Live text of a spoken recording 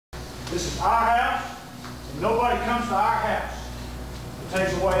This is our house, and nobody comes to our house to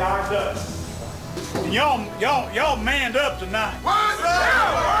take away our duck. And y'all manned up tonight.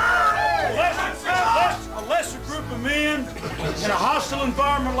 A lesser group of men in a hostile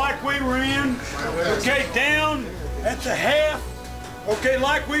environment like we were in, okay, down at the half, okay,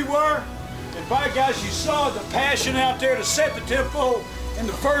 like we were. And by guys, you saw the passion out there to set the tempo in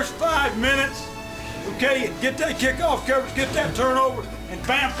the first 5 minutes. Okay, and get that kickoff coverage, get that turnover, and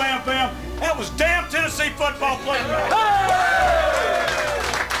bam, bam, bam. That was damn Tennessee football playing.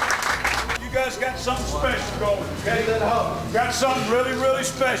 You guys got something special going, okay? Got something really, really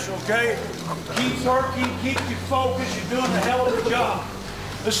special, okay? Keep working, keep you focused. You're doing a hell of a job.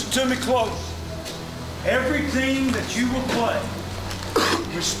 Listen to me close. Every team that you will play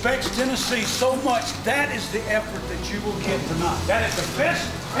respects Tennessee so much. That is the effort that you will get tonight. That is the best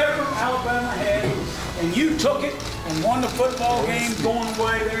effort Alabama had, and you took it and won the football game going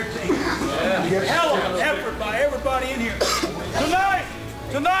away there to England. Hell of an effort by everybody in here.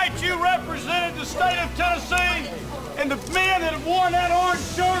 Tonight you represented the state of Tennessee, and the men that have worn that orange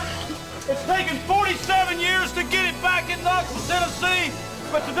shirt, it's taken 47 years to get it back in Knoxville, Tennessee,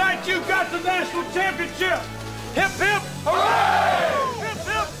 but tonight you got the national championship. Hip, hip,